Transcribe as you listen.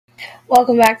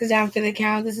Welcome back to Down for the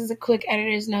Count. This is a quick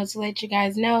editor's note to let you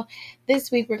guys know. This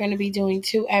week we're going to be doing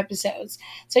 2 episodes.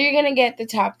 So you're going to get the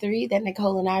top 3 that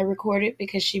Nicole and I recorded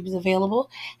because she was available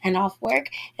and off work.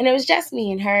 And it was just me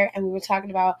and her, and we were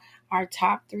talking about our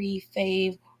top 3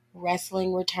 fave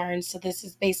wrestling returns. So this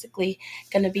is basically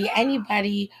going to be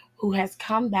anybody who has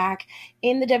come back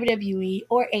in the WWE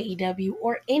or AEW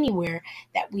or anywhere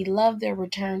that we love their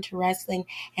return to wrestling,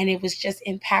 and it was just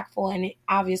impactful and it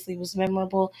obviously was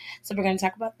memorable. So we're going to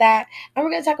talk about that, and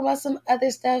we're going to talk about some other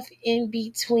stuff in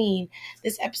between.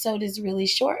 This episode is really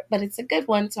short, but it's a good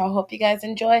one, so I hope you guys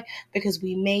enjoy because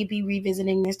we may be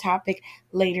revisiting this topic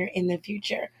later in the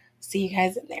future. See you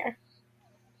guys in there.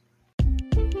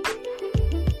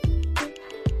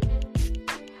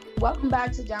 Welcome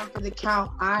back to Down for the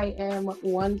Count. I am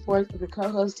 1/4 of the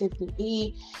co-host, Tiffany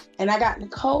E. And I got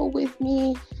Nicole with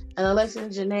me and Alexa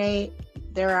and Janae.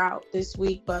 They're out this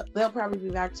week, but they'll probably be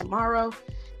back tomorrow.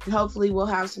 And hopefully we'll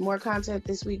have some more content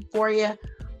this week for you.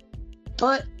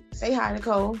 But say hi,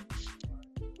 Nicole.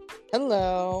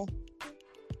 Hello.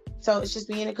 So it's just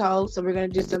me and Nicole. So we're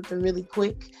going to do something really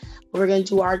quick. We're going to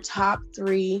do our top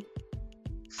 3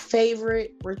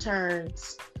 favorite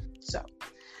returns. So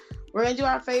we're going to do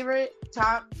our favorite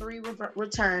top 3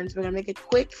 returns. We're going to make it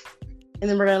quick, and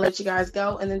then we're going to let you guys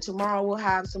go. And then tomorrow we'll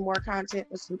have some more content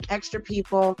with some extra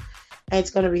people, and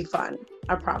it's going to be fun.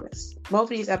 I promise. Both of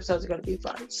these episodes are going to be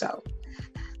fun. So,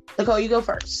 Nicole, you go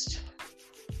first.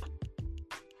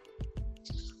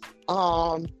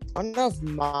 One of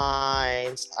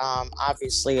mine,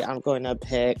 obviously I'm going to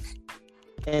pick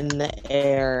in the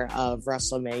air of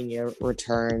WrestleMania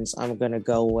returns. I'm going to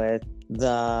go with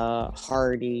the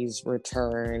Hardys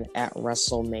return at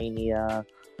WrestleMania.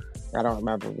 I don't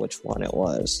remember which one it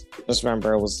was. Just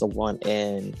remember it was the one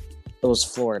it was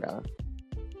Florida.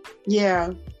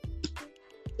 Yeah.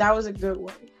 That was a good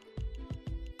one.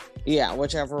 Yeah,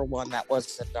 whichever one that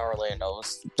was in Orlando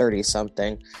was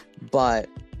 30-something. But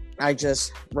I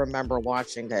just remember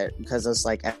watching it because it's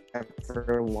like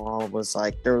everyone was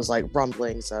like, there was like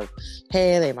rumblings of,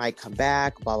 hey, they might come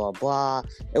back, blah, blah, blah.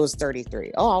 It was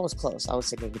 33. Oh, I was close. I was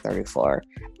thinking 34.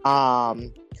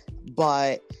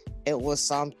 But it was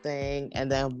something.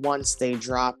 And then once they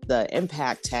dropped the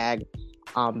Impact tag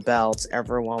belts,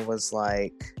 everyone was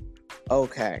like,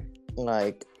 okay,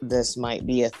 like this might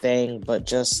be a thing, but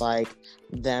just like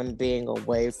them being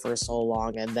away for so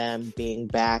long and them being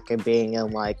back and being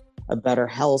in like a better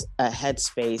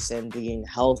headspace and being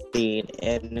healthy,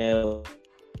 and it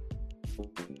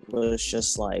was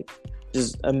just like,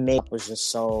 just amazing. It was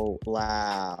just so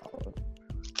loud.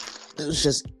 It was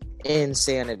just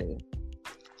insanity.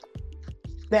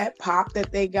 That pop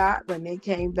that they got when they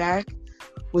came back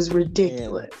was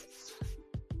ridiculous.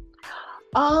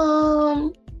 Yeah.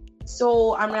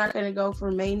 So I'm not gonna go for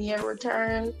Mania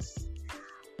returns,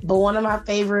 but one of my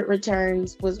favorite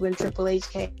returns was when Triple H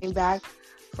came back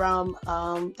from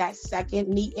that second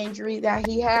knee injury that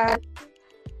he had.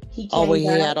 He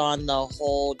had on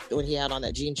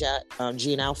that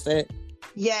jean outfit.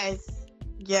 Yes.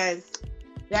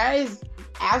 That is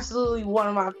absolutely one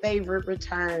of my favorite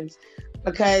returns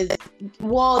because,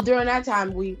 well, during that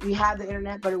time we had the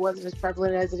internet, but it wasn't as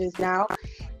prevalent as it is now,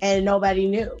 and nobody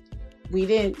knew. We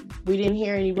didn't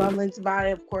hear any rumblings about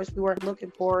it. Of course, we weren't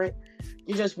looking for it.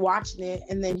 You're just watching it,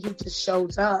 and then he just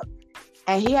shows up.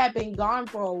 And he had been gone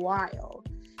for a while.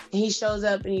 And he shows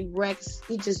up and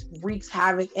he just wreaks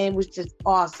havoc, and it was just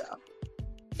awesome.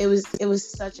 It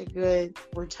was such a good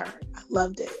return. I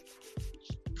loved it.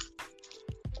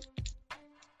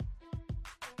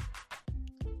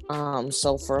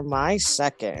 So for my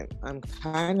second, I'm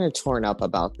kind of torn up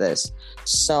about this.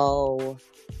 So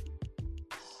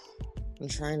I'm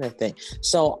trying to think.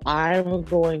 So I'm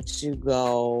going to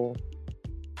go.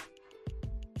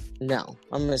 No,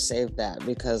 I'm going to save that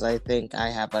because I think I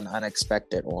have an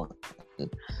unexpected one.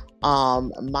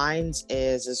 Mine's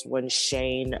is when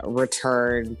Shane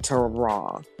returned to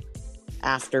Raw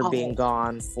after being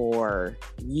gone for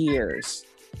years.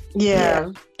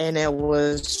 Yeah. And it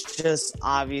was just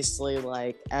obviously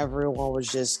like everyone was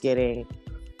just getting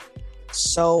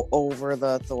so over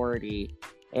the Authority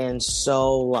and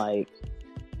so like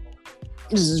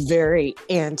this is very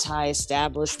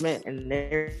anti-establishment, and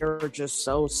they were just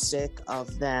so sick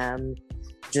of them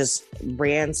just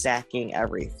ransacking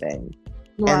everything.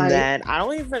 Right. And then I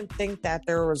don't even think that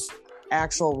there was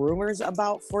actual rumors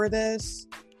for this,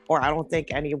 or I don't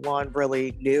think anyone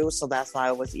really knew, so that's why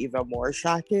it was even more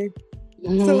shocking.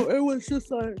 Mm-hmm. So it was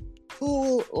just like,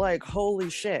 cool, like, holy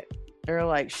shit. They're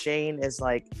like, Shane is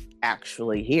like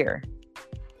actually here.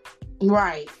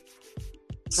 Right.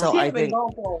 So He's been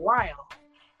gone for a while.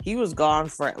 he was gone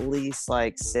for at least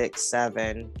like 6,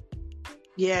 7,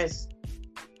 Yes.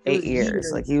 8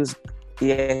 years. Like he was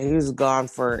gone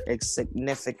for a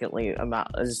significant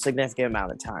amount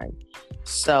of time.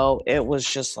 So it was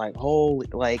just like, holy,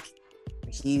 like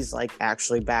he's like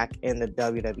actually back in the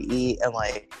WWE, and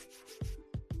like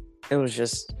it was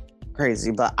just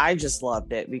crazy. But I just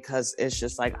loved it because it's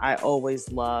just like I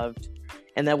always loved,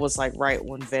 and that was like right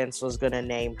when Vince was gonna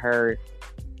name her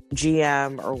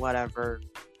GM or whatever,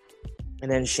 and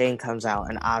then Shane comes out,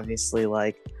 and obviously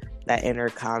like that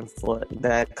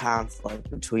conflict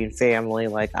between family,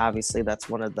 like obviously that's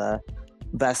one of the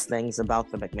best things about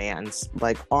the McMahons,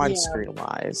 like on screen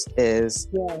wise, is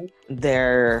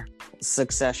their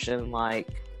succession, like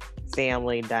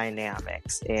family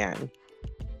dynamics, and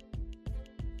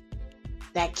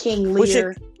that King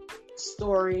Lear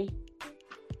story.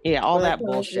 Yeah, all that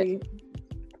bullshit.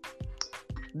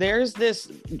 There's this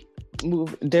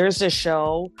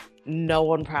show, no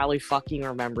one probably fucking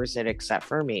remembers it except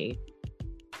for me.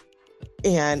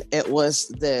 And it was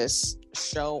this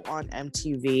show on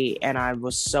MTV, and I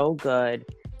was so good,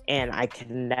 and I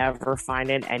can never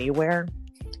find it anywhere.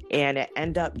 And it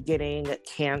ended up getting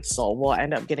canceled. Well, it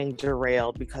ended up getting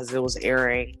derailed because it was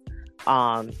airing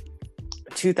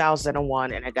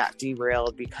 2001, and it got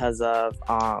derailed because of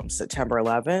September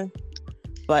 11th.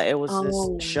 But it was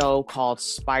this show called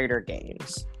Spider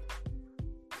Games.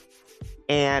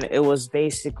 And it was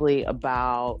basically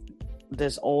about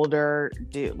this older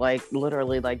dude, like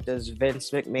literally like this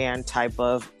Vince McMahon type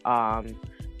of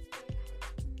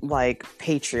like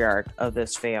patriarch of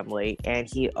this family, and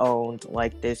he owned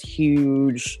like this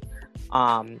huge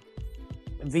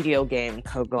video game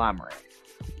conglomerate.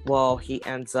 Well, he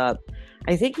ends up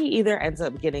dying.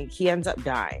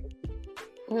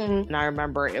 Mm-hmm. And I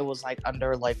remember it was like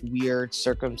under like weird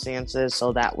circumstances,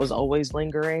 so that was always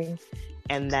lingering.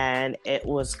 And then it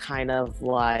was kind of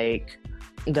like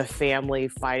the family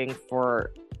fighting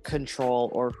for control,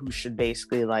 or who should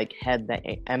basically like head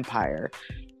the empire.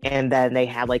 And then they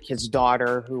had like his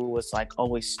daughter, who was like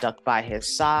always stuck by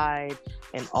his side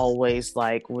and always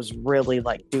like was really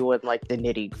like doing like the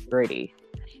nitty gritty.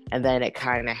 And then it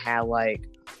kind of had like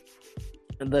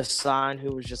the son,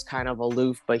 who was just kind of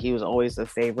aloof, but he was always the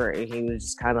favorite, and he was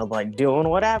just kind of like doing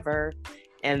whatever.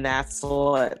 And that's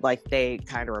what like they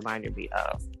kind of reminded me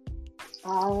of.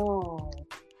 Oh,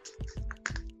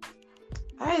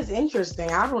 that is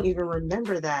interesting. I don't even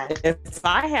remember that. If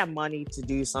I had money to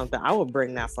do something, I would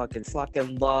bring that fucking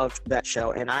loved that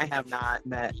show. And I have not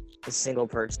met a single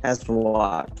person that's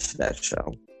watched that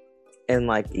show in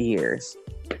like years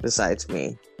besides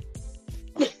me.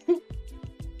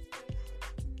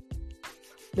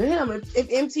 Damn, if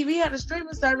MTV had a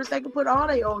streaming service, they could put all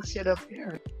their old shit up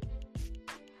there.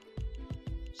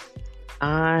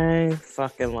 I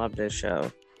fucking love this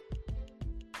show.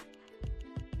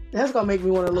 That's gonna make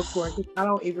me want to look for it, because I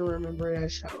don't even remember that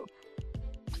show.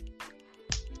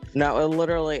 No, it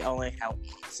literally only had one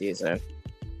season.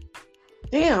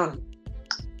 Damn.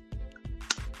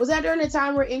 Was that during the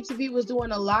time where MTV was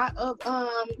doing a lot of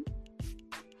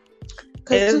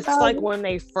It's like when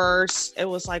they first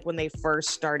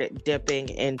started dipping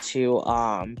into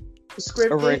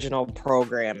scripted original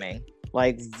programming,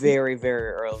 like very,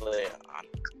 very early on.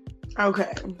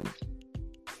 Okay.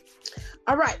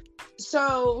 All right.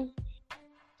 So,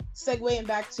 segueing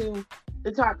back to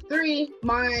the top 3,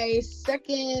 my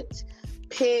second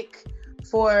pick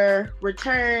for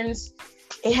returns,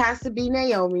 it has to be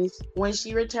Naomi's when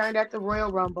she returned at the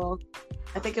Royal Rumble.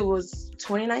 I think it was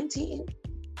 2019.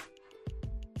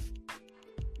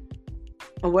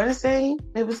 I want to say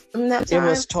it was in that time.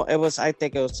 It was. I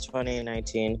think it was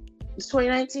 2019. It was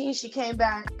 2019. She came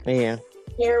back. Yeah.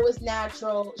 Hair was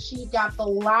natural. She got the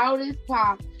loudest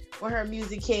pop when her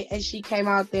music hit, and she came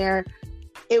out there.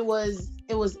 It was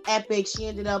epic. She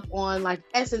ended up on like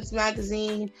Essence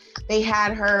magazine. They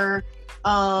had her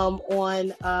on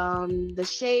the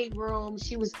Shade Room.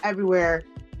 She was everywhere,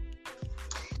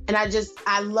 and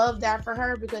I love that for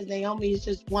her, because Naomi is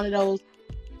just one of those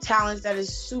talents that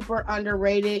is super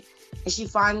underrated, and she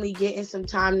finally getting some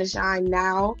time to shine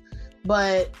now.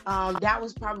 But that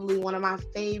was probably one of my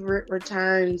favorite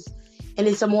returns, and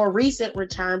it's a more recent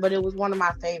return, but it was one of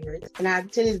my favorites,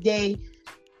 and to this day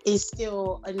is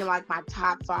still in like my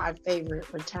top 5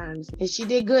 favorite returns. And she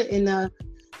did good in the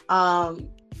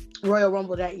Royal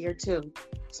Rumble that year too,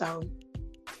 so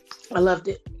I loved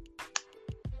it.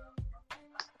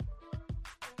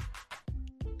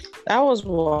 That was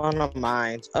one of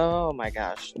mine. Oh my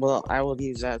gosh. Well, I will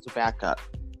use that as a backup.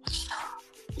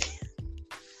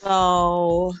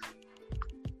 So,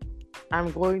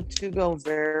 I'm going to go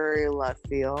very left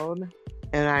field,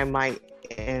 and I might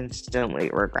instantly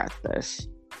regret this.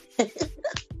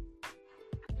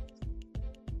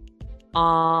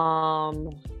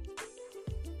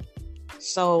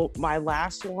 So my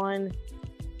last one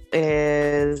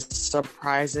is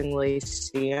surprisingly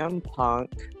CM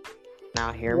Punk.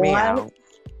 Now hear me out.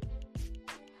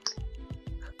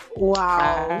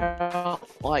 Wow. I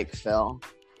don't like Phil.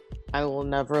 I will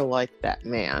never like that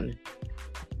man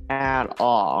at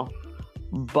all.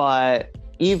 But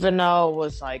even though it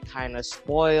was like kind of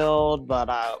spoiled,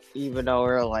 even though we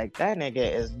were like, that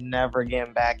nigga is never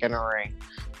getting back in the ring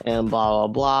and blah, blah,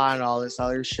 blah, and all this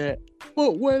other shit.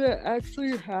 But when it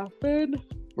actually happened,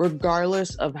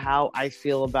 regardless of how I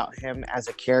feel about him as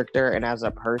a character and as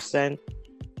a person,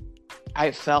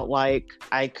 I felt like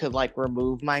I could like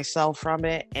remove myself from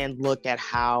it and look at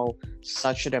how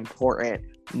such an important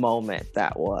moment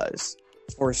that was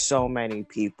for so many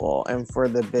people and for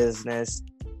the business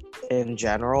in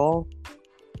general.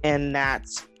 And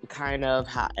that's kind of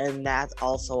how, and that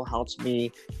also helps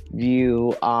me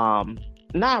view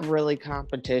not really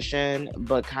competition,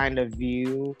 but kind of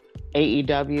view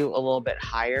AEW a little bit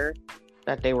higher,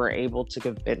 that they were able to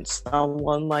convince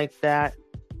someone like that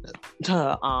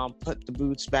to put the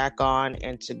boots back on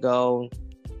and to go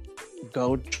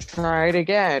try it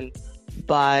again.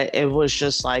 But it was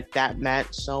just like, that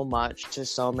meant so much to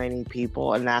so many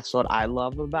people, and that's what I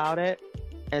love about it,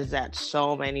 is that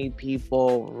so many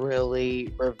people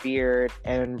really revered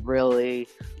and really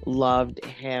loved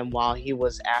him while he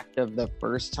was active the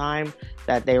first time,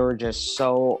 that they were just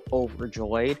so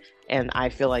overjoyed. And I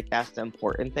feel like that's the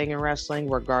important thing in wrestling,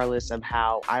 regardless of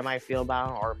how I might feel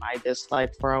about him or my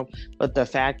dislike for him. But the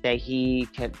fact that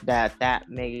that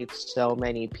made so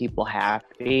many people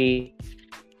happy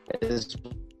is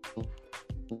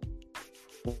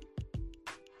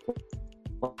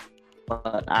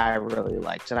what I really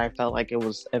liked, and I felt like it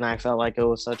was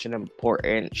such an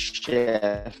important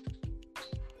shift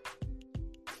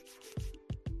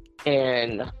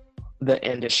in the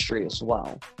industry as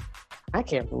well. I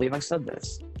can't believe I said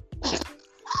this.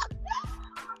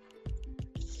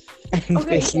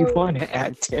 Okay, you want to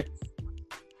add to?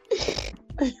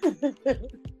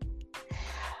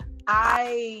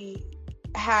 I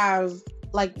have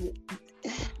I'm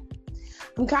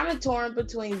kind of torn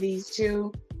between these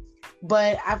two,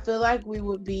 but I feel like we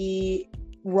would be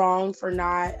wrong for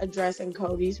not addressing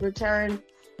Cody's return.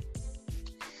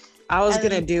 I was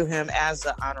going to do him as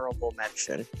an honorable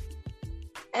mention.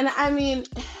 And I mean,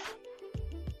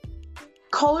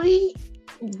 Cody,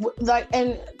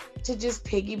 and to just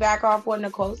piggyback off what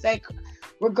Nicole said,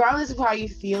 regardless of how you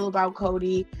feel about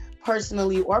Cody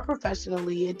personally or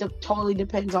professionally, it totally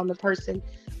depends on the person.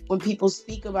 When people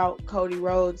speak about Cody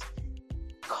Rhodes,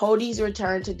 Cody's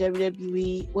return to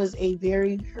WWE was a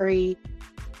very, very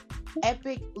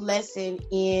epic lesson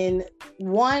in,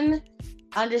 one,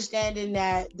 understanding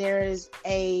that there is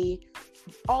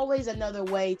always another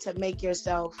way to make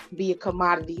yourself be a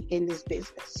commodity in this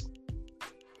business.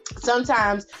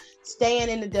 Sometimes staying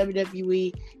in the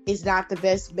WWE is not the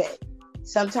best bet.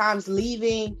 Sometimes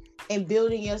leaving and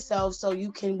building yourself so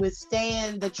you can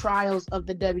withstand the trials of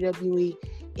the WWE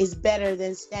is better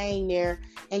than staying there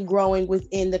and growing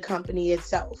within the company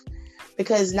itself,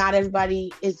 because not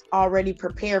everybody is already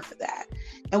prepared for that.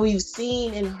 And we've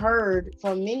seen and heard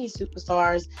from many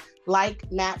superstars like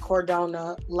Matt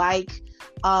Cardona, like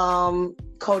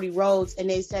Cody Rhodes, and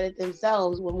they said it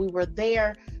themselves: when we were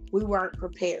there, we weren't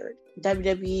prepared.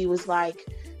 WWE was like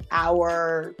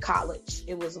our college.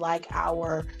 It was like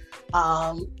our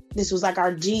this was like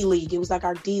our G League. It was like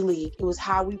our D League. It was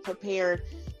how we prepared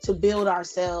to build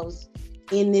ourselves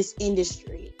in this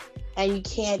industry. And you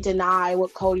can't deny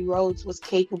what Cody Rhodes was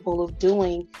capable of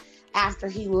doing. After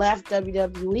he left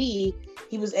WWE,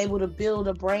 he was able to build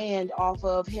a brand off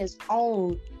of his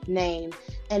own name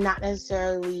and not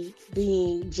necessarily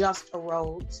being just a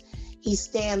Rhodes. He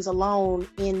stands alone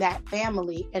in that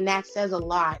family, and that says a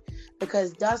lot,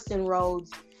 because Dustin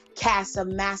Rhodes casts a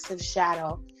massive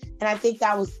shadow. And I think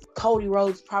that was Cody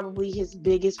Rhodes, probably his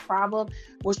biggest problem,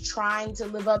 was trying to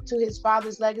live up to his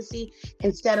father's legacy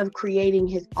instead of creating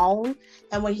his own.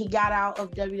 And when he got out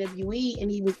of WWE and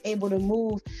he was able to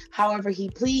move however he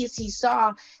pleased, he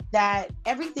saw that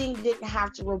everything didn't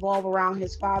have to revolve around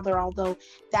his father, although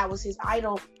that was his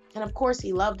idol. And of course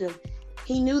he loved him.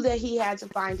 He knew that he had to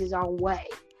find his own way.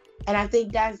 And I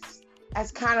think that's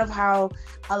kind of how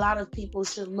a lot of people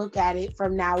should look at it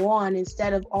from now on,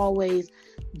 instead of always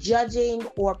judging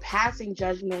or passing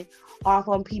judgment off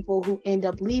on people who end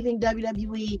up leaving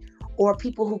WWE or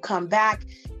people who come back.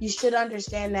 You should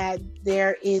understand that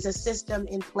there is a system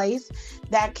in place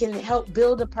that can help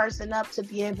build a person up to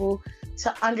be able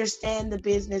to understand the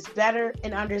business better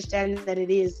and understand that it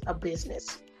is a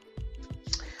business.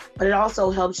 But it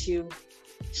also helps you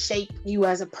shape you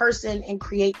as a person and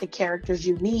create the characters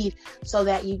you need so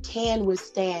that you can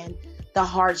withstand the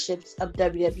hardships of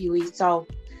WWE. So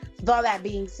with all that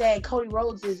being said, Cody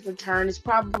Rhodes' return is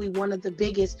probably one of the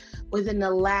biggest within the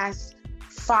last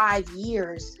 5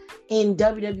 years in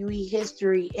WWE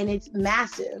history, and it's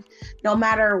massive. No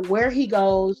matter where he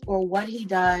goes or what he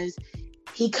does,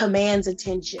 he commands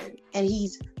attention, and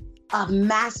he's a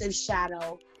massive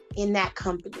shadow in that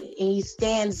company, and he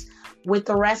stands with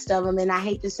the rest of them. And I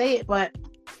hate to say it, but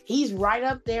he's right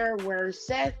up there where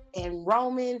Seth and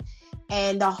Roman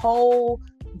and the whole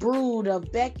brood of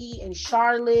Becky and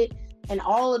Charlotte and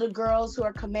all of the girls who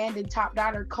are commanding top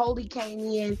dollar. Cody came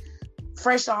in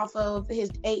fresh off of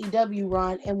his AEW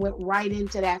run and went right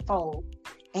into that fold,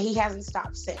 and he hasn't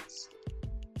stopped since.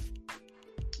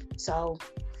 So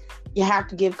you have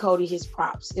to give Cody his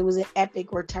props. It was an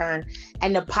epic return,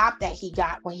 and the pop that he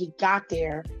got when he got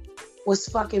there was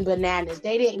fucking bananas.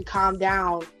 They didn't calm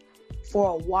down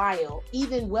for a while.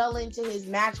 Even well into his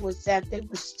match with Seth, they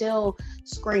were still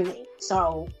screaming.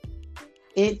 So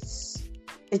it's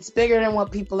bigger than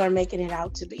what people are making it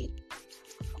out to be.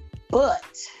 But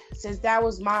since that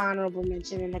was my honorable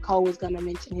mention, and Nicole was going to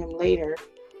mention him later,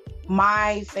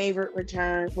 my favorite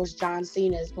return was John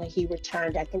Cena's when he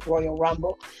returned at the Royal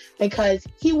Rumble, because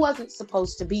he wasn't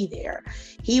supposed to be there.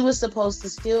 He was supposed to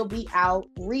still be out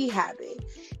rehabbing.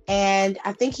 And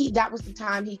I think that was the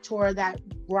time he tore that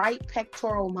right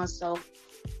pectoral muscle,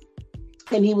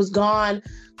 and he was gone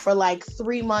for like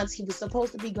 3 months. He was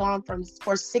supposed to be gone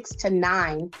for 6 to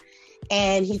 9.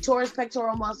 And he tore his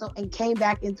pectoral muscle and came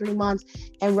back in 3 months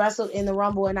and wrestled in the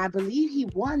Rumble. And I believe he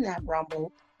won that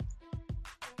Rumble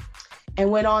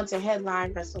and went on to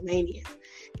headline WrestleMania.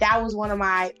 That was one of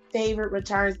my favorite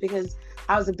returns because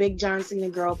I was a big John Cena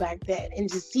girl back then. And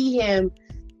to see him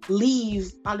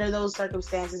leave under those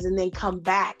circumstances and then come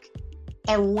back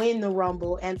and win the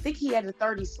Rumble, and I think he had a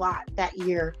 30 slot that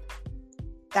year,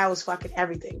 that was fucking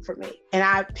everything for me. And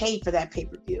I paid for that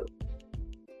pay-per-view.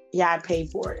 Yeah, I paid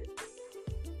for it.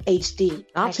 HD.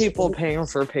 Not people paying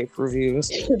for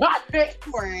pay-per-views. Not paying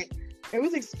for it. It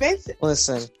was expensive.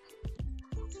 Listen,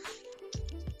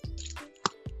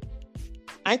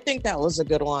 I think that was a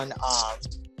good one.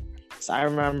 So I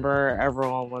remember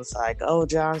everyone was like, "Oh,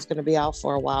 John's gonna be out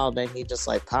for a while." Then he just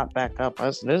like popped back up. I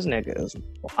said, "This nigga is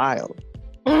wild."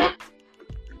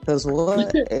 Because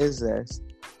what is this?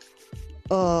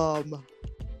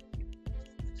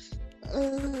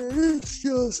 It's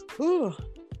just,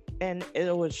 and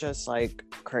it was just like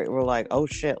crazy. We're like, "Oh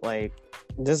shit!" Like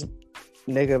this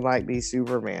nigga might be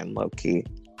Superman, low key.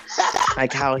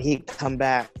 Like how he come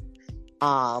back.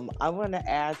 I want to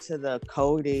add to the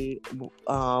Cody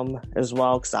as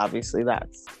well, because obviously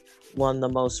that's one of the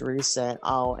most recent.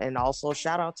 Oh, and also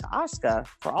shout out to Asuka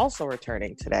for also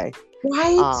returning today.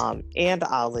 Right. And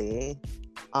Ali.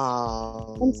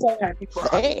 I'm so happy for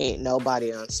there ain't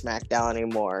nobody on SmackDown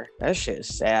anymore. That shit is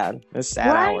sad. It's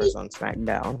sad hours on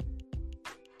SmackDown.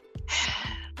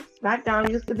 SmackDown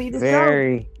used to be the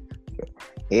show.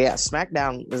 Yeah,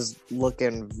 SmackDown is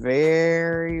looking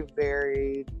very,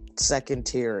 very second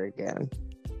tier again.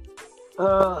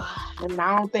 And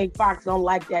I don't think Fox don't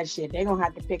like that shit. They're gonna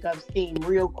have to pick up steam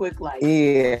real quick, like.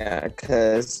 Yeah,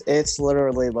 because it's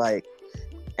literally like,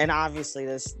 and obviously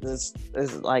this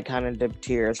is like kind of dip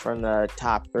tiers from the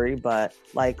top 3, but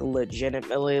like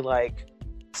legitimately, like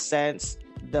since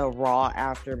the Raw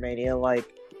after Mania,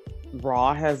 like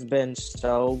Raw has been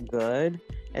so good.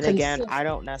 And again, I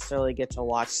don't necessarily get to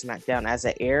watch SmackDown as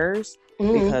it airs.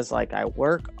 Because like I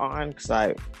work on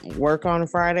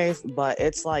Fridays, but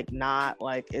it's like not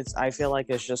like it's. I feel like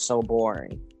it's just so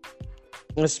boring,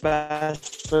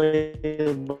 especially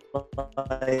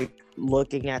like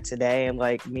looking at today, and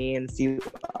like me and a few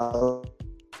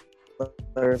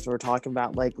others were talking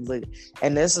about like,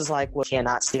 and this is like what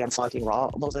cannot stand fucking Raw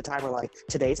most of the time. We're like,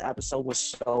 today's episode was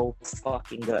so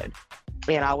fucking good.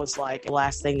 And I was like, the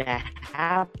last thing that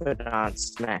happened on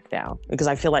SmackDown, because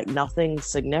I feel like nothing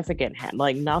significant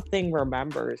like nothing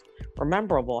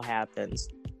memorable happens,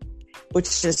 which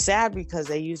is sad because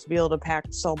they used to be able to pack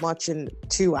so much in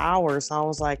 2 hours. I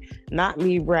was like, not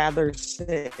me rather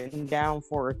sitting down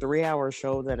for a 3-hour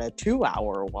show than a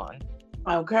 2-hour one.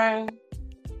 Okay.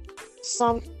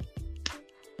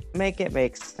 Make it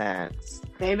make sense.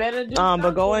 They better do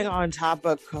but going on top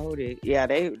of Cody, yeah,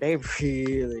 they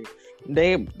really.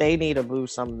 They need to move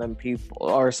some of them people,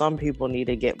 or some people need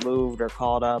to get moved or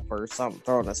called up or something,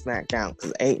 thrown to SmackDown,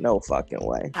 because ain't no fucking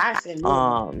way. I said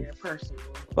no personally.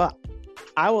 But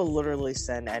I will literally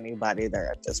send anybody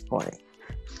there at this point.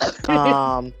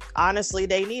 Honestly,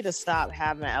 they need to stop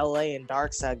having LA in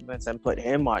dark segments and put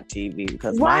him on TV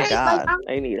because Right? my God, Like,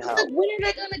 they need help. like, when are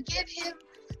they gonna give him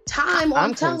time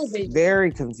on television?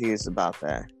 Very confused about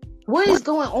that. What is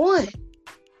going on?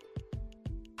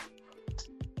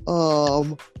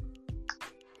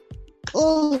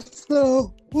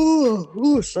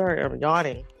 Sorry, I'm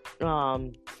yawning.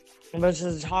 But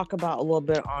to talk about a little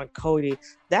bit on Cody,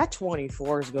 that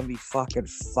 24 is gonna be fucking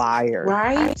fire,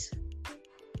 right?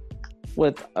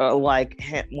 With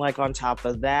like on top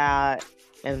of that,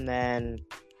 and then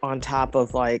on top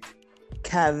of like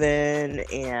Kevin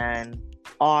and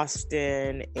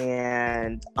Austin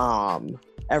and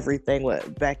everything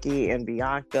with Becky and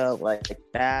Bianca, like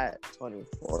that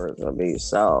 24 is gonna be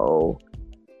so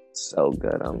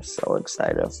good. I'm so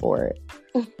excited for it.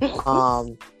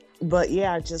 But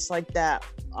yeah, just like that,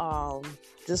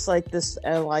 just like this,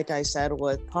 and like I said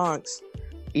with Punks,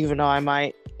 even though I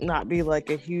might not be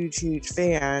like a huge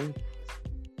fan,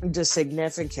 the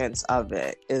significance of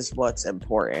it is what's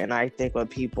important. I think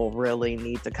what people really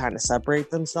need to kind of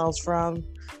separate themselves from,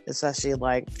 especially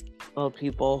like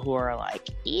people who are like,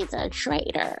 he's a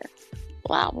traitor,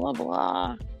 blah blah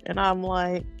blah, and I'm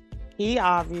like, he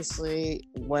obviously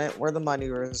went where the money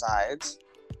resides.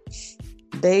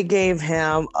 They gave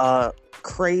him a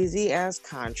crazy ass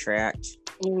contract,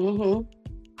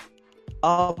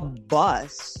 a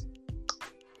bus,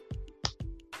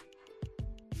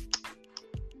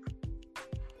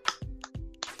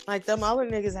 like them other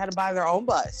niggas had to buy their own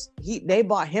bus. They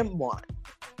bought him one,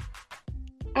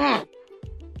 and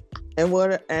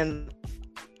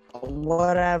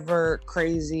whatever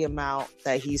crazy amount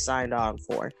that he signed on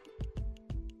for,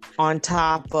 on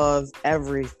top of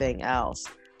everything else.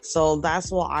 So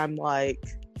that's what I'm like.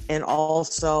 And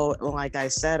also, like I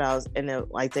said, I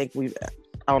think I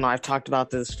don't know, I've talked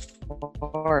about this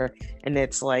before, and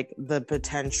it's like the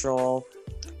potential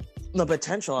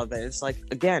of it. It's like,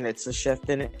 again, it's a shift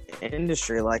in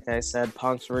industry. Like I said,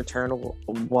 Punk's return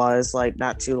was like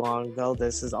not too long ago.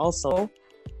 This is also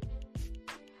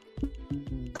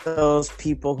those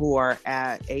people who are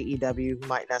at AEW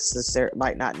might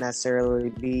not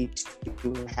necessarily be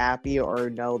too happy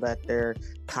or know that their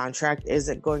contract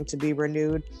isn't going to be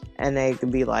renewed, and they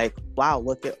can be like, wow,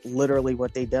 look at literally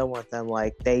what they did with him.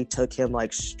 Like, they took him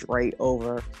like straight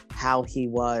over how he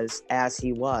was as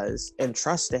he was and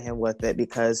trusted him with it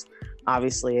because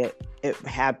obviously it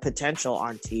had potential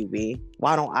on TV.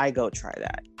 Why don't I go try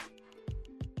that?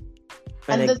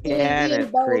 And the again, thing is,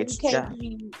 it creates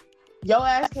your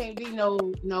ass can't be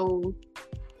no.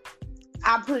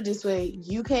 I'll put it this way: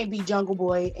 you can't be Jungle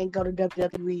Boy and go to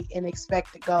WWE and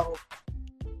expect to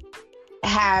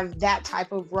have that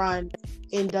type of run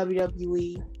in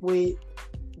WWE with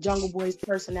Jungle Boy's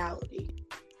personality.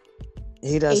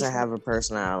 He doesn't have a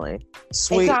personality.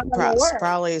 Sweet,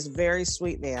 probably is a very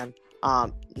sweet man.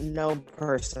 No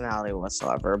personality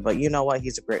whatsoever, but you know what?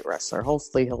 He's a great wrestler.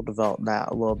 Hopefully he'll develop that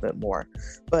a little bit more.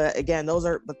 But again,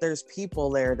 there's people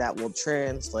there that will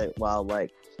translate well.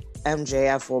 Like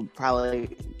MJF will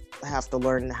probably have to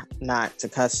learn not to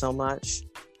cuss so much,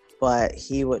 but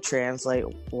he would translate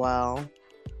well.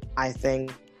 I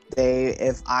think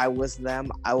if I was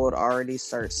them, I would already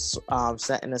start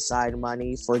setting aside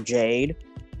money for Jade.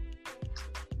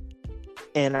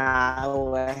 And I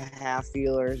would have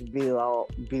feelers be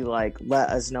like, let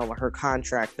us know when her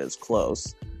contract is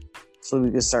close, so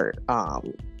we can start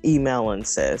emailing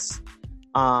sis.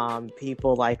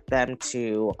 People like them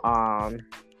to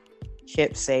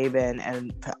Kip Sabian,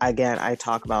 and again, I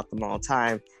talk about them all the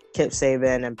time. Kip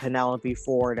Sabian and Penelope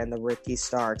Ford and the Ricky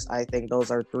Starks. I think those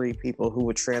are three people who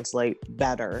would translate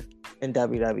better in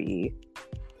WWE.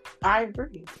 I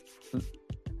agree.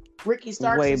 Ricky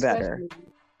Starks way better.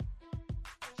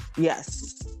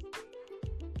 Yes.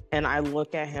 And I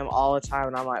look at him all the time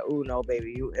and I'm like, ooh, no,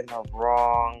 baby, you in the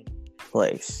wrong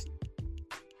place.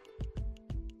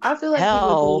 I feel like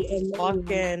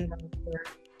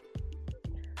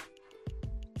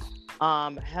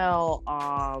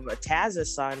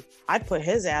Taz's son, I'd put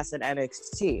his ass in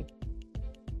NXT.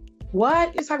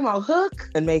 What? You're talking about Hook?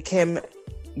 And make him,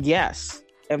 yes.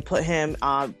 And put him,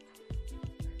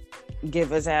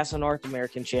 give his ass a North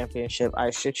American Championship.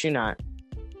 I shit you not.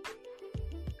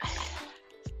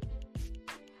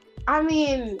 I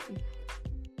mean,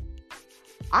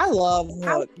 I love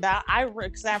Hook.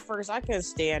 Cause at first I couldn't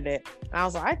stand it. And I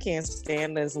was like, I can't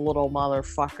stand this little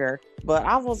motherfucker. But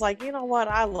I was like, you know what?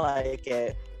 I like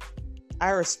it. I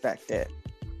respect it.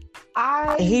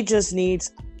 He just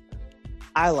needs.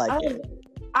 I like it.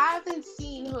 I haven't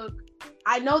seen Hook.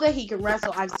 I know that he can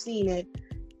wrestle. I've seen it.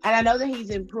 And I know that he's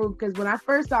improved because when I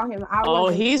first saw him,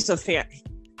 he's a fan.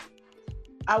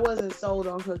 I wasn't sold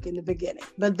on Hook in the beginning,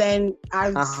 but then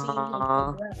I've seen him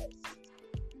progress.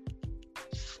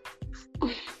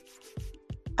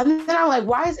 And then I'm like,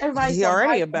 why is everybody He's so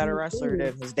already hyped a better on his wrestler team?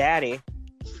 than his daddy.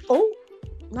 Oh,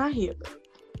 not here.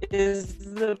 Is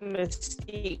the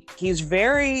Mystique.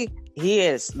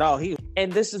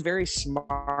 And this is very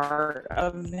smart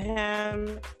of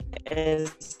him.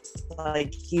 Is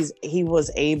like he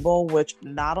was able, which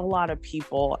not a lot of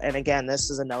people, and again, this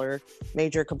is another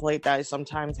major complaint that I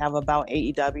sometimes have about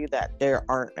AEW, that there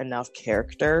aren't enough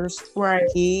characters. Right.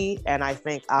 I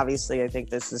think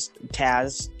this is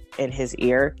Taz in his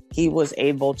ear. He was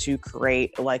able to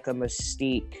create like a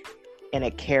mystique and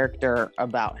a character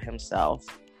about himself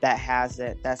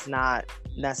that's not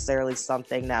necessarily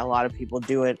something that a lot of people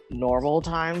do at normal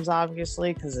times,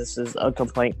 obviously, because this is a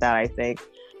complaint that I think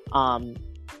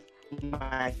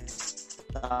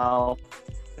myself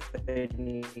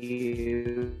and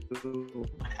you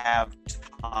have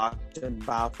talked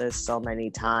about this so many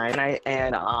times.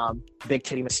 And Big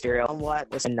Titty Mysterio,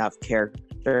 somewhat, there's enough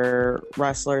character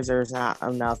wrestlers. There's not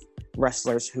enough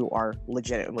wrestlers who are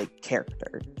legitimately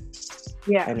characters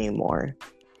anymore.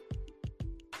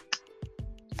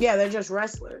 Yeah, they're just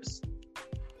wrestlers.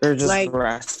 They're just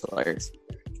wrestlers.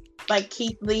 Like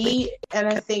Keith Lee, and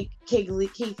I think Keith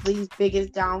Lee's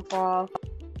biggest downfall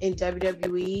in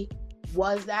WWE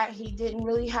was that he didn't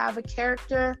really have a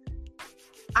character.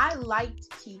 I liked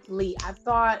Keith Lee. I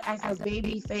thought as a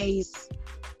babyface,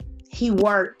 he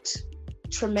worked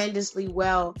tremendously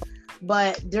well.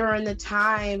 But during the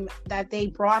time that they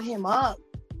brought him up,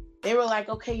 they were like,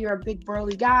 okay, you're a big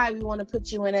burly guy. We want to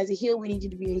put you in as a heel. We need you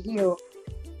to be a heel.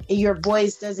 And your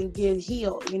voice doesn't give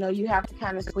heel. You know, you have to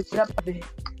kind of switch it up a bit.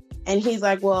 And he's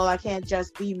like, well, I can't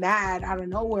just be mad out of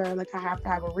nowhere. Like, I have to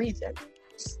have a reason.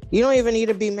 You don't even need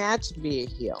to be mad to be a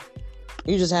heel.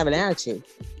 You just have an attitude.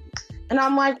 And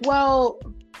I'm like, well,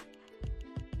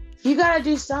 you got to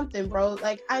do something, bro.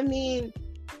 Like, I mean,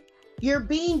 you're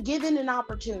being given an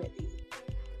opportunity.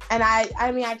 And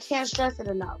I mean, I can't stress it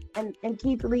enough. And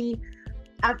Keith Lee,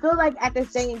 I feel like at the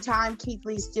same time, Keith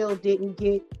Lee still didn't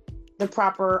get the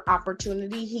proper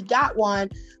opportunity. He got one,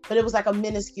 but it was like a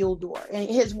minuscule door. And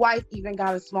his wife even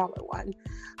got a smaller one.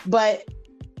 But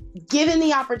given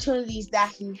the opportunities that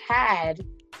he had,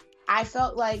 I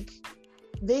felt like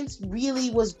Vince really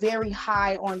was very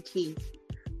high on Keith.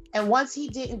 And once he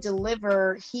didn't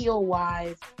deliver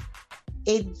heel-wise,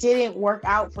 it didn't work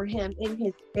out for him in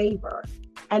his favor.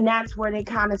 And that's where they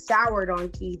kind of soured on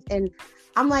Keith. And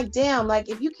I'm like, damn, like,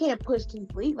 if you can't push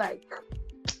Keith Lee, like,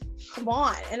 come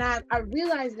on. And I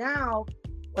realize now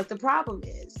what the problem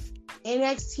is.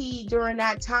 NXT during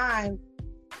that time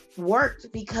worked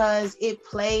because it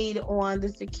played on the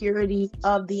security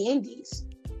of the indies.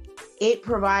 It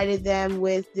provided them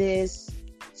with this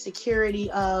security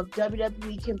of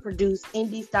WWE can produce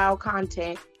indie style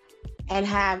content and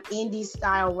have indie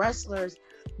style wrestlers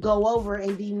go over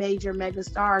and be major mega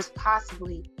stars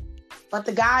possibly. But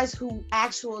the guys who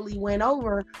actually went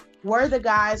over were the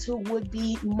guys who would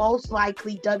be most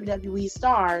likely WWE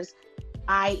stars,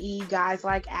 i.e. guys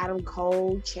like Adam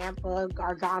Cole, Ciampa,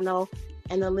 Gargano,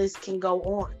 and the list can go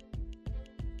on.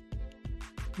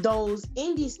 Those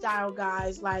indie style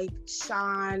guys like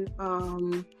Sean,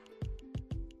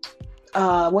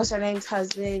 what's her name's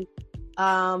husband,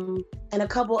 and a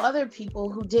couple other people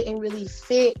who didn't really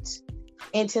fit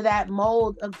into that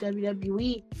mold of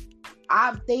WWE,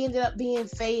 they ended up being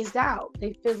phased out.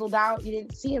 They fizzled out. You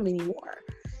didn't see them anymore.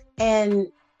 And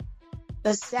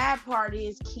the sad part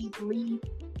is Keith Lee,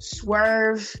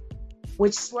 Swerve,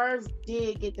 which Swerve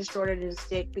did get the short end of the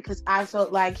stick because I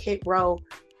felt like Hit Row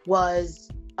was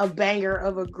a banger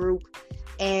of a group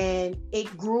and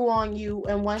it grew on you.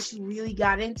 And once you really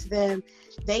got into them,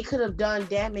 they could have done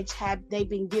damage had they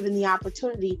been given the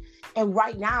opportunity. And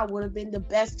right now would have been the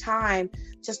best time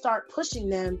to start pushing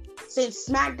them since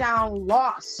SmackDown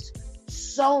lost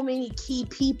so many key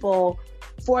people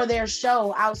for their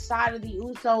show outside of the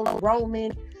Usos,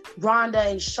 Roman, Ronda,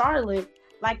 and Charlotte.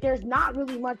 Like, there's not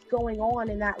really much going on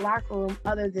in that locker room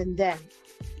other than them.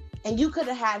 And you could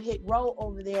have had Hit Row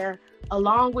over there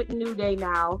along with New Day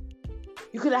now.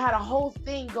 You could have had a whole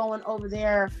thing going over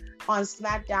there on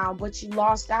SmackDown, but you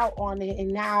lost out on it, and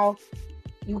now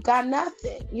you got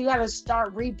nothing. You got to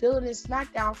start rebuilding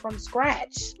SmackDown from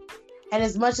scratch. And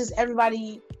as much as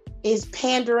everybody is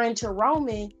pandering to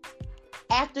Roman,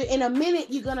 in a minute,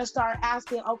 you're going to start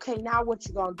asking, okay, now what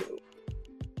you going to do?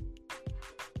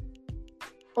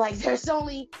 Like, there's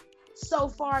only so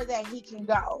far that he can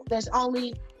go. There's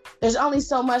only there's only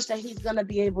so much that he's going to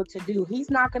be able to do. He's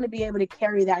not going to be able to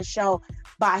carry that show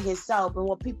by himself. And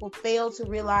what people fail to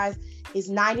realize is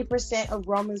 90% of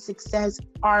Roman's success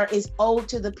is owed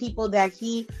to the people that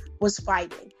he was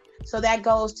fighting. So that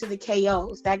goes to the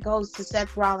KOs, that goes to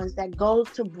Seth Rollins, that goes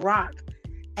to Brock.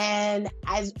 And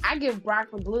as I give Brock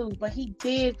the blues, but he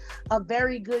did a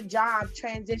very good job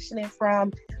transitioning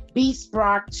from Beast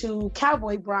Brock to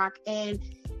Cowboy Brock, and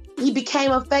he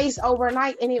became a face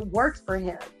overnight, and it worked for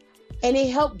him. And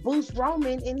it helped boost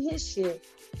Roman in his shit.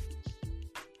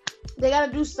 They got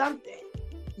to do something.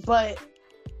 But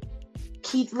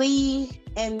Keith Lee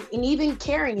and even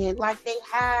Karrion, like, they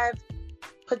have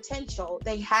potential.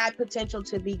 They had potential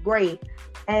to be great.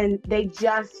 And they're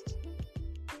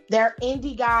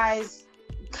indie guys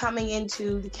coming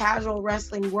into the casual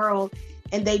wrestling world,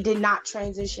 and they did not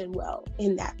transition well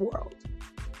in that world.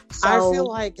 So, I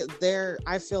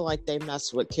feel like they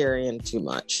mess with Karrion too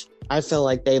much. I feel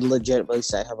like they legitimately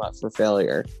set him up for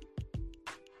failure.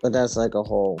 But that's like a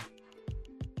whole...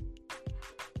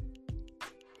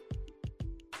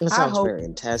 It sounds very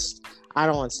intense. I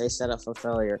don't want to say set up for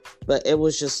failure, but it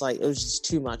was just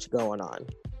too much going on.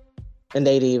 And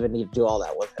they didn't even need to do all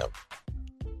that with him.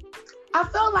 I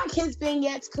felt like his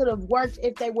vignettes could have worked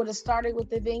if they would have started with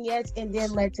the vignettes and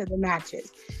then led to the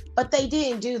matches. But they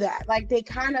didn't do that. Like, they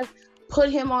kind of put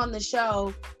him on the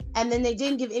show, and then they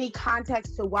didn't give any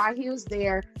context to why he was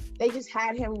there. They just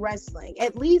had him wrestling.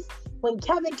 At least when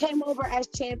Kevin came over as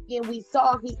champion, we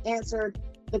saw he answered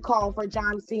the call for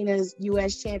John Cena's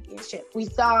U.S. Championship. We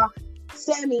saw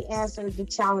Sammy answer the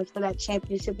challenge for that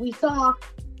championship. We saw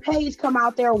Paige come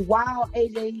out there while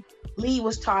AJ Lee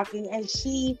was talking, and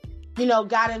she,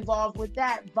 got involved with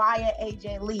that via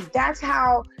AJ Lee. That's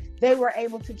how they were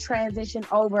able to transition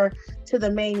over to the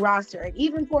main roster. And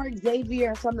even for Xavier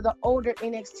and some of the older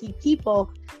NXT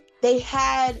people, they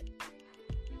had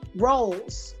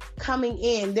roles coming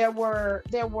in. There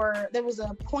was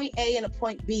a point A and a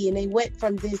point B, and they went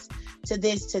from this to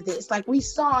this to this. Like, we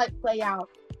saw it play out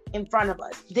in front of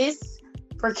us. This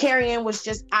for Karrion was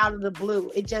just out of the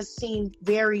blue. It just seemed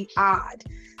very odd.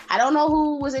 I don't know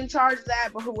who was in charge of that,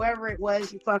 but whoever it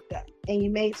was, you fucked up. And you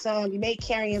made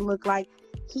Karrion look like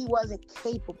he wasn't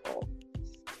capable.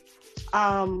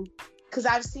 Because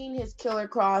I've seen his Killer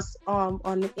Cross on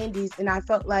the indies, and I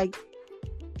felt like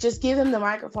just give him the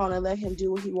microphone and let him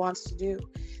do what he wants to do.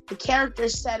 The character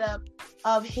setup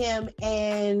of him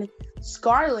and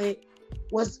Scarlett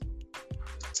was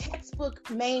textbook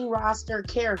main roster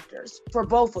characters for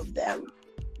both of them.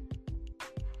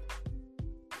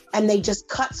 And they just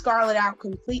cut Scarlett out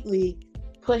completely,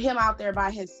 put him out there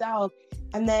by himself.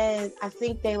 And then I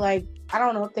think I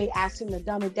don't know if they asked him to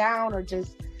dumb it down or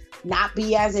just not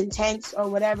be as intense or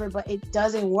whatever, but it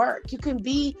doesn't work. You can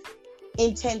be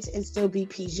intense and still be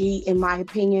PG, in my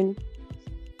opinion.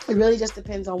 It really just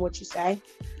depends on what you say,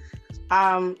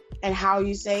 and how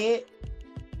you say it.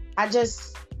 I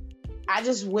just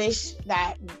wish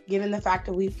that, given the fact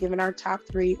that we've given our top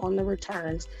 3 on the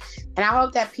returns, and I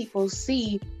hope that people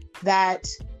see that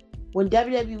when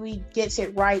WWE gets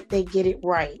it right, they get it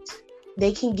right.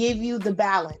 They can give you the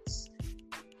balance.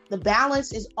 The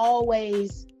balance is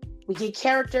always, we get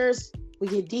characters, we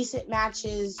get decent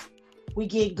matches, we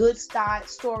get good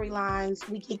storylines,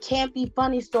 we get campy,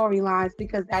 funny storylines,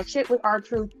 because that shit with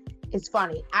R-Truth is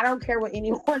funny. I don't care what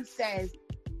anyone says.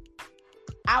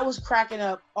 I was cracking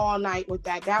up all night with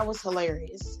that. That was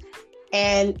hilarious.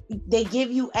 And they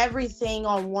give you everything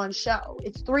on one show.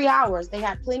 It's 3 hours. They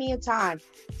had plenty of time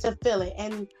to fill it.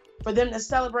 And for them to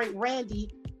celebrate Randy,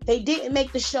 they didn't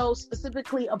make the show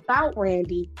specifically about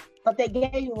Randy, but they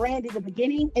gave Randy the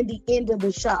beginning and the end of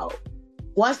the show.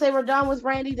 Once they were done with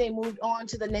Randy, they moved on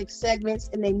to the next segments,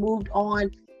 and they moved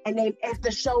on, and if the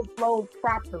show flowed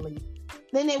properly.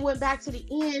 Then they went back to the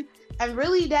end, and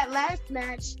really that last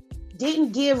match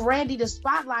didn't give Randy the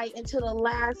spotlight until the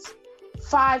last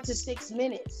 5 to 6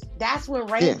 minutes. That's when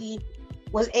Randy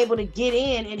was able to get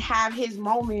in and have his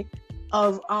moment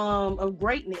of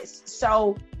greatness.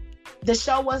 So the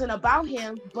show wasn't about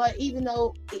him, but even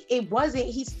though it wasn't,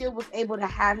 he still was able to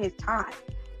have his time.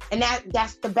 And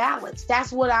that's the balance.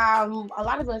 That's what a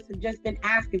lot of us have just been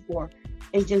asking for.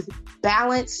 Is just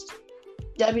balanced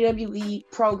WWE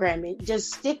programming.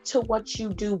 Just stick to what you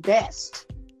do best.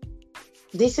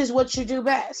 This is what you do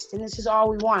best, and this is all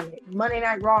we wanted. Monday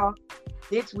Night Raw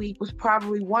this week was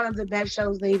probably one of the best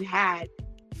shows they've had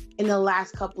in the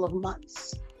last couple of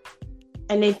months.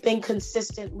 And they've been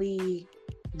consistently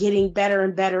getting better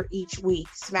and better each week.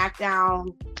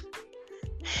 SmackDown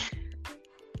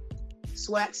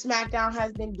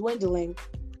has been dwindling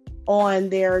on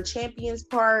their champions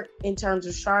part in terms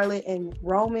of Charlotte and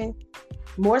Roman.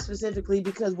 More specifically,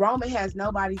 because Roman has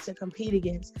nobody to compete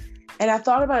against. And I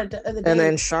thought about it the other day. And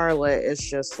then Charlotte is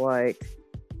just like,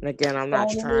 and again, I'm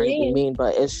not trying to be mean,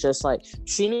 but it's just like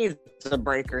she needs a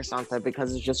break or something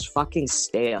because it's just fucking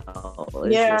stale.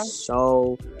 It's just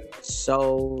so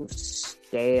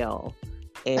stale.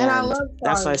 And I love Charlotte.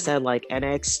 That's why I said like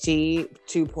NXT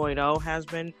 2.0 has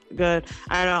been good.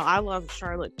 I know I love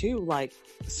Charlotte too. Like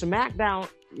SmackDown,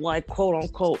 like quote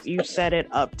unquote, you set it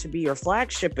up to be your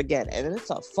flagship again, and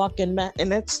it's a fucking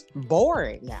and it's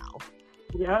boring now.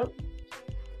 Yep.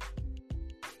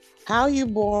 How you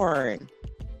boring?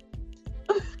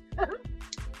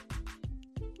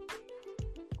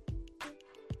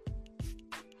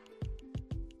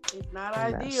 It's not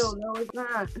ideal. No, it's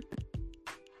not.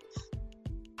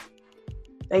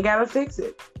 They gotta fix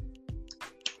it.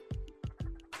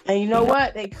 And you know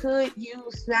what? They could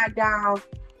use SmackDown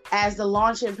as the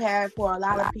launching pad for a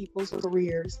lot of people's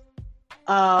careers.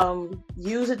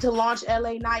 Use it to launch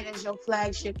LA Knight as your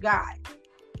flagship guy.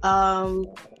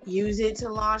 Use it to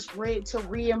launch to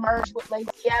reemerge with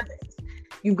Lacey Evans.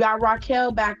 You've got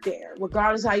Raquel back there.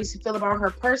 Regardless of how you feel about her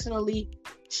personally,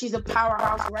 she's a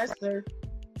powerhouse wrestler.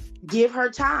 Give her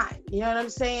time. You know what I'm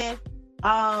saying?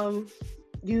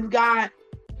 You've got,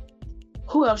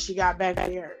 who else you got back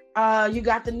there? You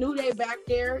got the New Day back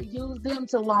there. Use them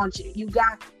to launch it. You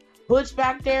got Butch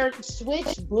back there.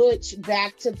 Switch Butch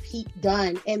back to Pete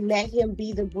Dunne and let him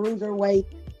be the bruiserweight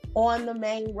on the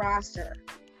main roster.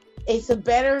 It's a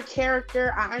better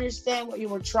character. I understand what you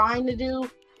were trying to do.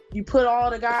 You put all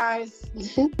the guys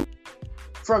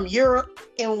from Europe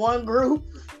in one group.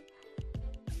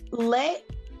 Let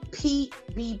Pete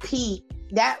be Pete.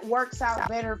 That works out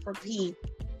better for Pete.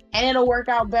 And it'll work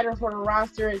out better for the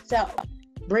roster itself.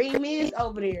 Bring Miz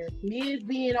over there. Miz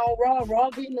being on Raw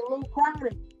getting a little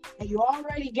crowded. And you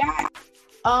already got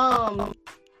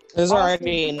there's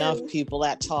already enough people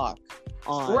that talk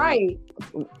on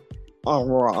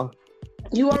Raw.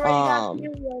 You already got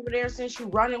Theory over there since you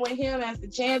running with him as the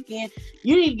champion.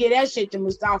 You need to get that shit to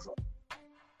Mustafa.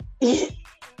 Give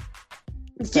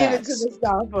it to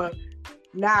Mustafa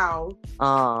now.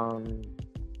 But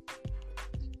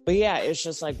yeah, it's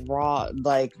just like Raw,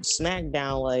 like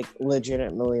SmackDown, like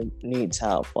legitimately needs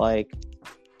help. Like,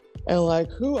 and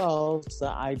like who else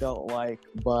that I don't like,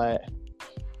 but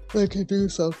they could do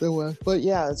something with. But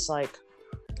yeah, it's like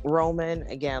Roman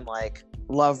again. Like,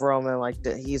 love Roman. Like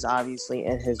he's obviously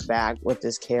in his bag with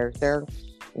this character,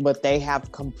 but they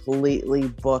have completely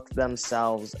booked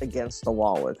themselves against the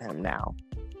wall with him now.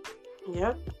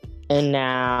 Yep. And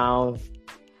now,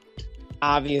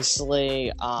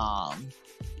 obviously,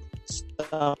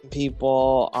 some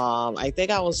people, I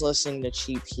think I was listening to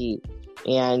Cheap Heat,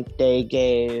 and they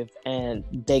gave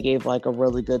like a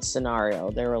really good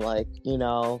scenario. They were like, you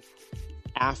know,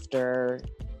 after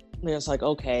it's like,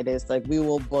 okay, there's like, we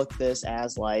will book this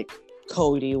as like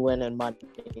Cody winning Money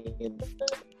in the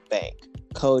Bank.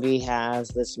 Cody has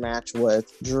this match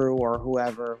with Drew or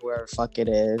whoever fuck it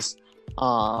is,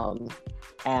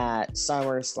 at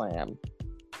SummerSlam.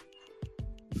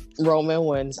 Roman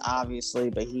wins,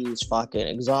 obviously, but he's fucking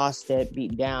exhausted,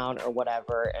 beat down, or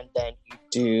whatever. And then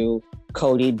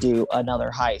Cody do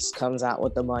another heist, comes out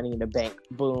with the Money in the Bank.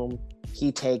 Boom.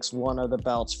 He takes one of the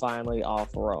belts finally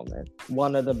off Roman.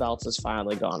 One of the belts is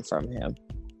finally gone from him.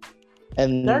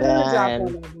 And they're gonna drop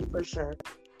him for sure.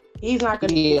 He's not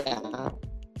gonna. Yeah.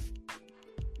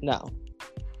 No.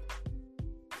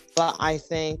 But I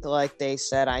think, like they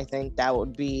said, I think that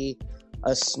would be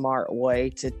a smart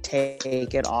way to take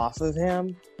it off of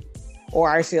him. Or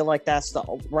I feel like that's the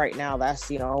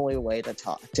only way to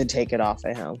take it off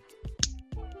of him.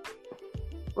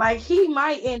 Like, he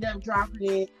might end up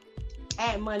dropping it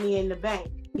at Money in the Bank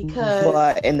because.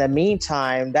 But in the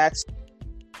meantime,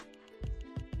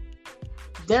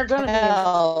 they're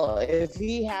gonna if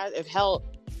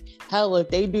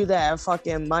they do that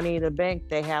fucking Money in the Bank,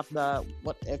 they have the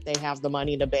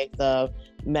Money in the Bank, the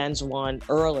men's one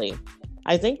early.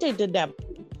 I think they did that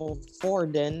before,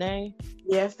 didn't they?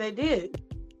 Yes, they did.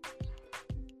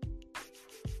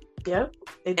 Yep.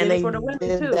 They did it for the women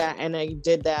too. And they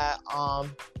did that,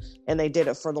 and they did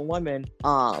it for the women.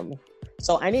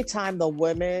 So anytime the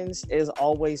women's is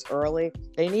always early,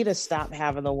 they need to stop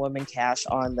having the women cash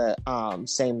on the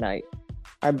same night.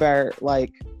 I loved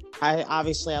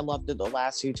it the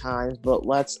last few times, but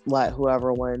let's let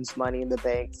whoever wins Money in the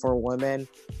Bank for women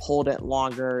hold it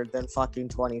longer than fucking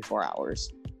 24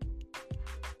 hours.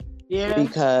 Yeah.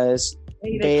 Because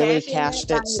Bayley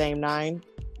cashed it same night.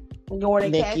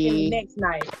 Nikki cashed it the next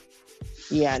night.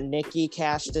 Yeah, Nikki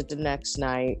cashed it the next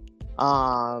night.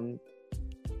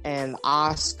 And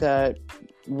Asuka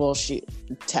Well, she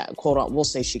quote on. We'll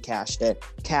say she cashed it.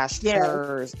 Cashed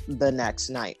hers the next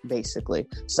night, basically.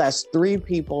 So that's 3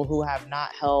 people who have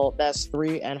not held. That's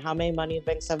 3. And how many Money in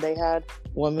Banks have they had,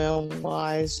 women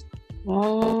wise?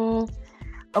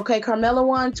 Okay, Carmella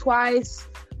won twice.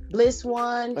 Bliss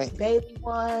won. Wait. Bayley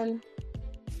won.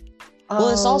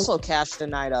 Bliss also cashed the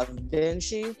night of, didn't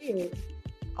she? Yeah.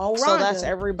 So that's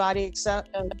everybody except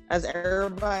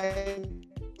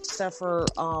for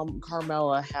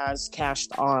Carmella has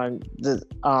cashed on the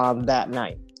that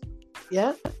night.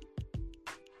 Yep.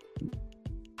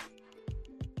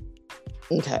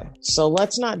 Okay, so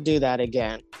let's not do that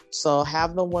again. So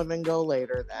have the women go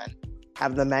later then.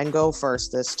 Have the men go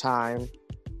first this time.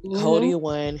 Mm-hmm. Cody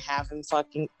win. Have him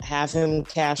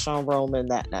cash on Roman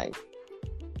that night.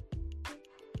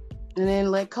 And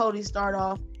then let Cody start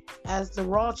off as the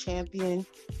Raw champion.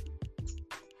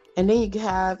 And then you can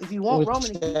have, if you want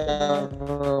Roman to keep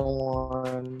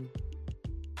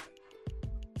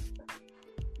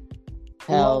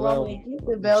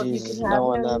the belt, you can have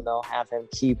him. They'll have him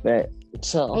keep it.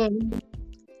 So,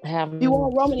 have if you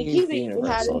want Roman to keep it, you can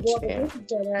have him go against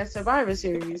each other at Survivor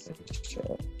Series.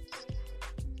 Sure.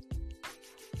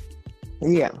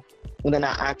 Yeah. And then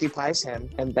that occupies him,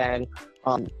 and then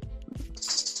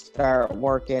start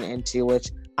working into,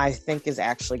 which I think is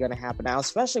actually going to happen now,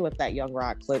 especially with that Young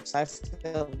Rock clips. I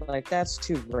feel like that's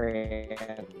too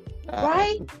grand.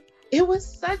 Right? It was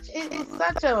such a...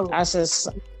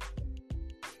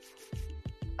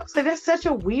 that's such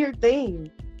a weird thing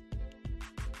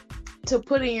to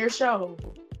put in your show.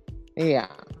 Yeah.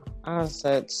 I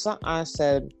said,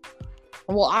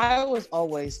 well, I was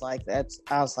always like that.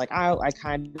 I was like, I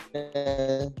kind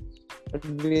of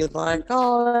would be like,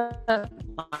 oh, that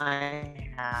might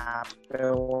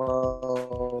happen,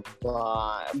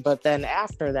 but then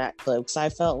after that clip, because I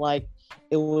felt like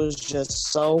it was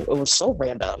so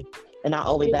random, and not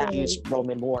only that, used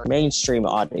Roman more mainstream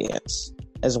audience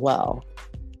as well.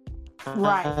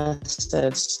 Right. I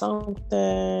said something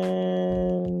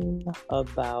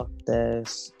about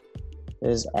this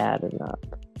is adding up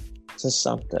to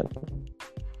something.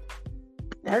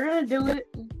 They're gonna do it.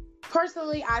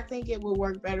 Personally, I think it would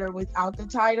work better without the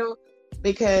title,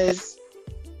 because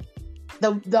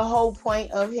the whole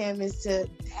point of him is to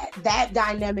that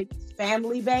dynamic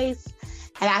family base,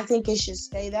 and I think it should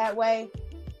stay that way.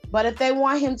 But if they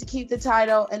want him to keep the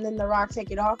title and then The Rock take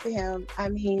it off of him, I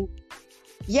mean,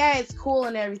 yeah, it's cool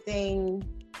and everything.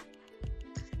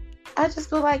 I just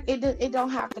feel like it don't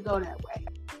have to go that way.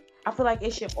 I feel like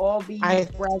it should all be. I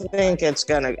feel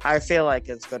like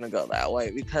it's gonna go that way,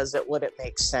 because it wouldn't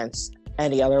make sense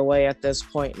any other way at this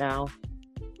point now.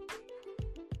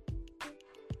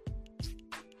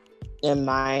 In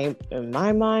my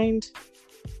mind,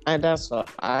 and that's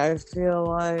what I feel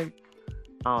like.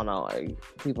 I don't know.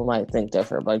 People might think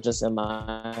different, but just in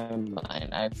my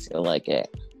mind, I feel like it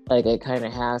kind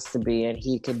of has to be, and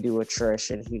he can do a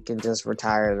Trish, and he can just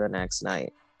retire the next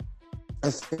night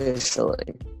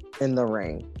officially in the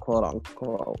ring, quote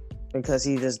unquote, because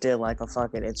he just did like a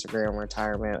fucking Instagram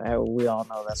retirement, and we all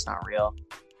know that's not real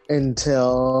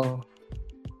until,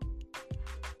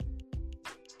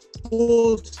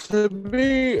 well, to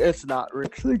me it's not real.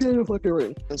 Get a fucking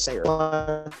ring and say it.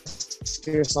 If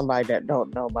you're somebody that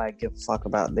nobody give a fuck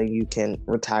about, then you can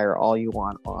retire all you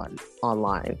want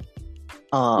online.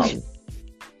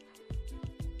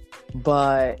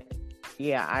 But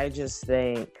yeah, I just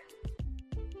think,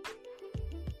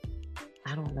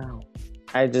 I don't know.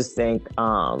 I just think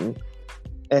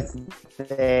if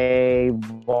they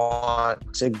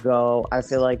want to go, I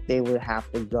feel like they would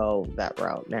have to go that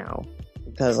route now.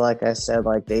 Because like I said,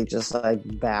 like they just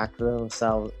like back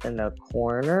themselves in a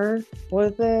corner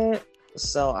with it.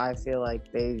 So I feel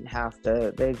like they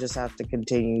just have to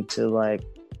continue to like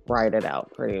ride it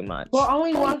out pretty much. Well,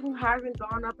 only one who hasn't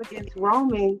gone up against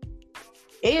Roman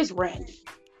is Randy.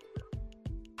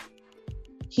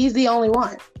 He's the only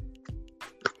one.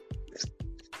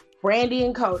 Randy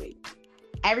and Cody.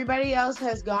 Everybody else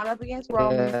has gone up against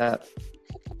Roman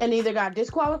and either got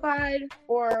disqualified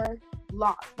or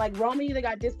lost. Like Roman either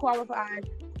got disqualified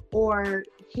or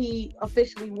he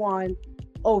officially won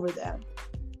over them,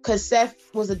 because Seth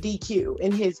was a DQ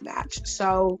in his match.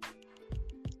 So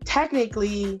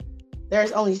technically,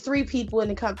 there's only 3 people in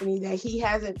the company that he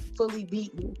hasn't fully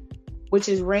beaten, which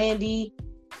is Randy,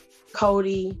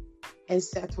 Cody, and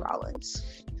Seth Rollins.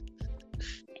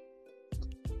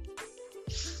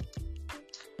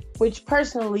 Which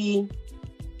personally,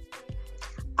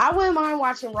 I wouldn't mind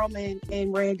watching Roman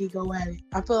and Randy go at it.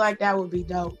 I feel like that would be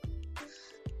dope.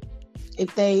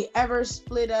 If they ever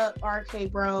split up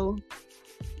RK Bro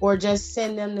or just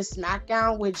send them to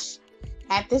SmackDown, which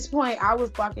At this point, I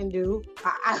would fucking do.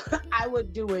 I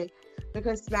would do it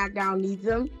because SmackDown needs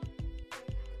them.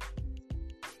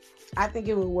 I think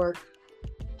it would work.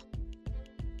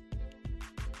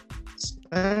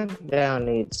 SmackDown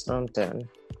needs something.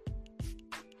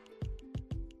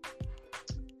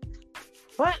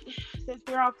 But since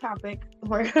we're off topic,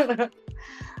 I'm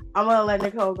gonna let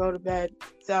Nicole go to bed.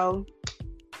 So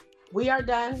we are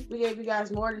done. We gave you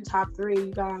guys more than top 3.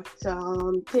 You got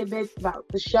some tidbits about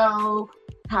the show,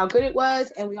 how good it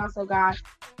was, and we also got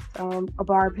of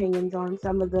our opinions on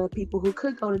some of the people who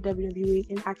could go to WWE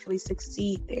and actually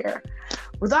succeed there.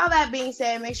 With all that being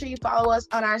said, make sure you follow us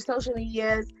on our social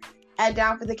medias at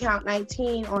Down for the Count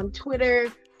 19 on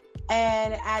Twitter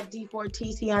and at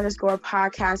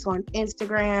D4TC_podcast on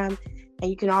Instagram. And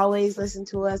you can always listen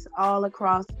to us all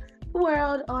across the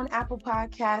world on Apple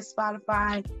Podcasts,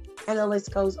 Spotify, and the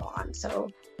list goes on. So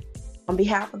on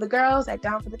behalf of the girls at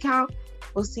Down for the Count,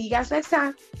 we'll see you guys next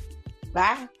time.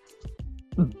 Bye.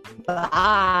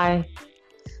 Bye.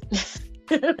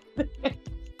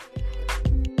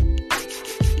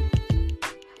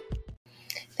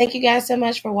 Thank you guys so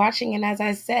much for watching. And as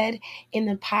I said in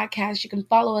the podcast, you can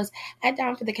follow us at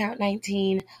Down for the Count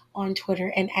 19 on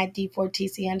Twitter and at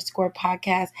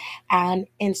D4TC_podcast on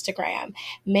Instagram.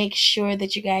 Make sure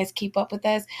that you guys keep up with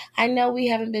us. I know we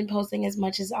haven't been posting as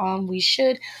much as we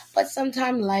should, but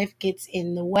sometimes life gets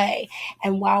in the way.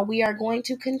 And while we are going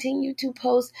to continue to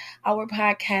post our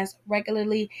podcast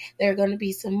regularly, there are going to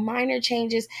be some minor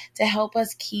changes to help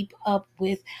us keep up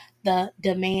with the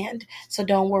demand. So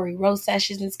don't worry, Rose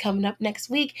Sessions is coming up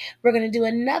next week. We're going to do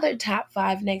another top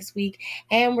 5 next week,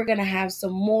 and we're going to have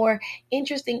some more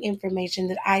interesting information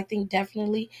that I think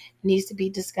definitely needs to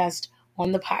be discussed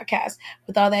on the podcast.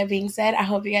 With all that being said, I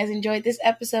hope you guys enjoyed this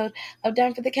episode of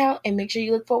Down for the Count, and make sure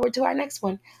you look forward to our next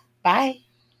one. Bye.